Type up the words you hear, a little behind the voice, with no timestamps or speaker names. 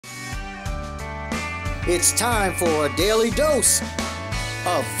It's time for a daily dose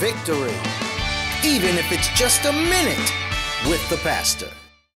of victory, even if it's just a minute with the pastor.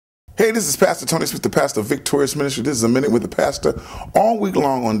 Hey, this is Pastor Tony Smith, the pastor of Victorious Ministry. This is a minute with the pastor. All week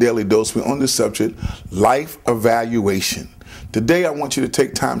long on Daily Dose, we're on this subject, life evaluation. Today, I want you to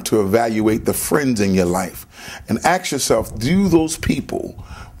take time to evaluate the friends in your life and ask yourself, do those people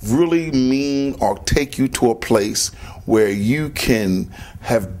really mean or take you to a place where you can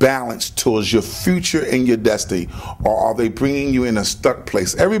have balance towards your future and your destiny, or are they bringing you in a stuck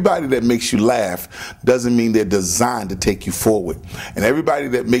place? Everybody that makes you laugh doesn't mean they're designed to take you forward, and everybody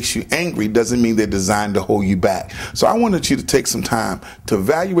that makes you angry doesn't mean they're designed to hold you back. So I wanted you to take some time to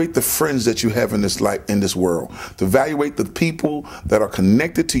evaluate the friends that you have in this life, in this world, to evaluate the people that are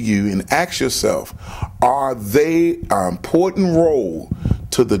connected to you, and ask yourself, are they an important role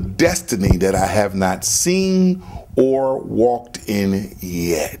to the destiny that I have not seen or walked in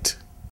yet?